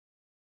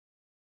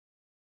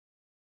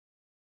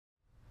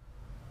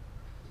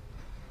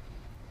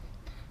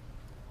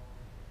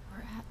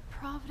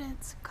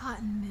Providence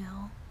Cotton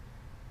Mill,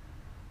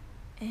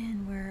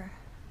 and we're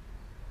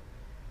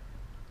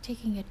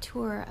taking a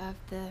tour of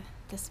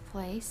this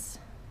place,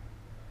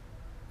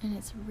 and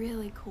it's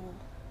really cool.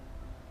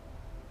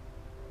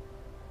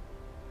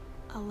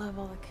 I love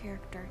all the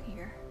character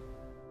here.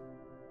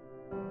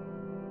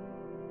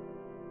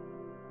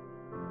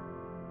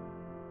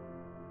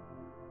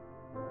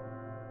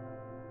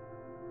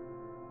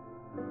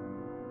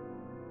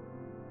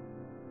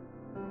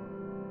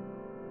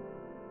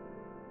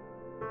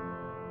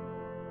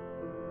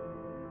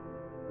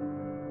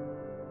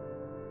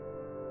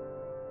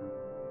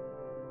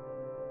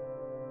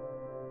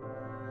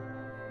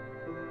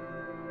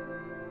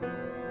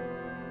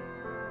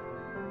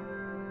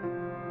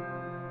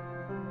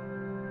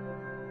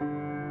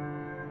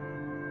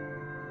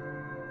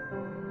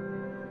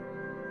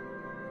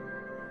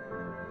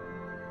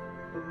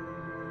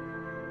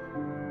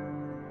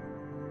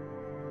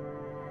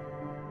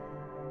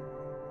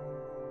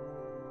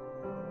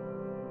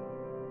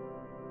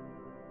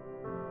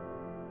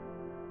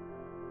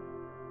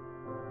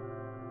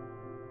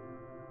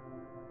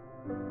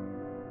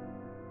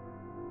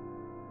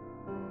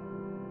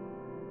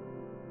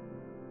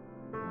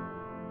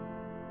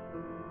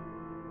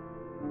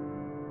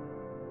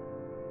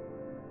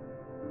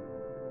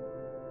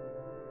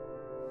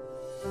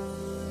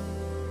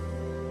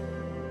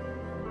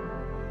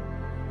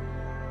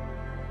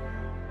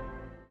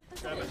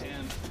 Grab a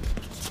hand.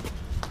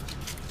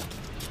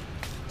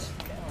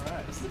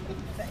 Alright.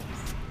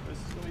 Thanks. This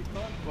is going to be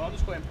fun. Well, I'll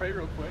just go ahead and pray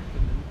real quick,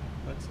 and then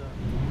let's,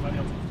 anybody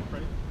else wants to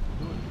pray?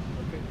 Do it.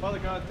 Okay. Father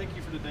God, thank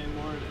you for today,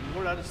 Lord. And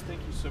Lord, I just thank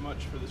you so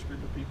much for this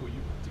group of people you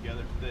put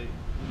together today.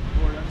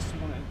 Lord, I just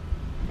want to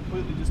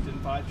completely just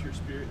invite your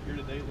spirit here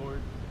today,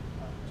 Lord.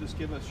 Just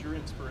give us your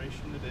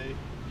inspiration today.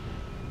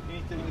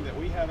 Anything that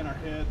we have in our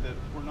head that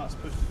we're not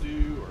supposed to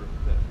do or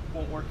that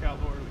won't work out,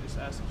 Lord, we just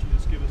ask that you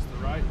just give us the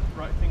right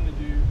thing to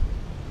do,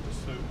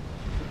 just so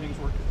the things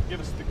work.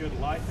 Give us the good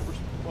life that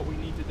what we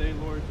need today,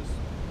 Lord.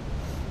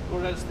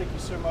 Lord, I just thank you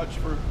so much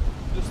for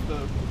just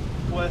the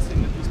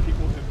blessing that these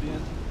people have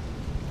been.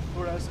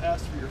 Lord, I just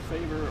ask for your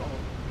favor on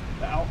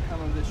the outcome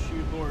of this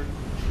shoot, Lord,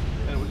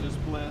 that it would just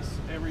bless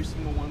every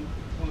single one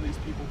of these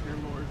people here,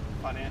 Lord,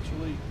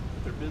 financially,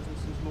 with their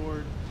businesses,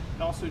 Lord,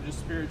 and also just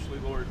spiritually,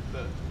 Lord,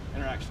 the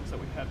interactions that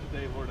we had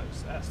today, Lord. I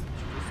just ask that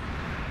you just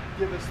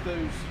give us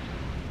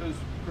those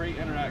great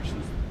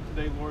interactions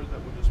today, Lord, that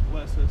will just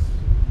bless us.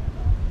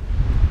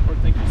 And, Lord,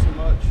 thank you so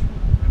much,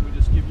 and we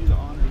just give you the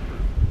honor for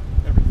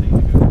everything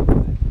that goes on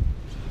today.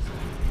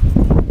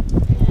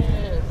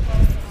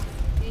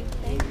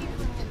 Thank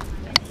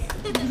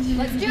you.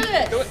 Let's do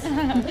it. Do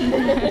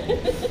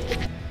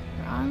it.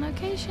 We're on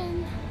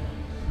location.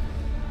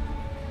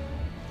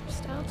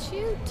 Style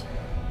shoot.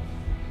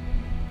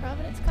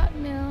 Providence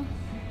Cotton Mill.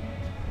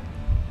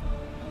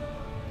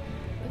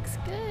 Looks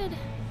good.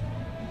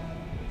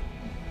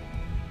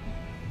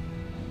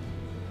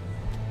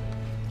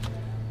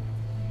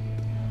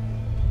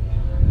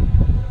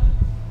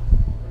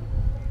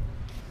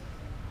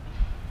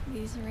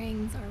 These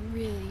rings are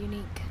really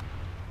unique.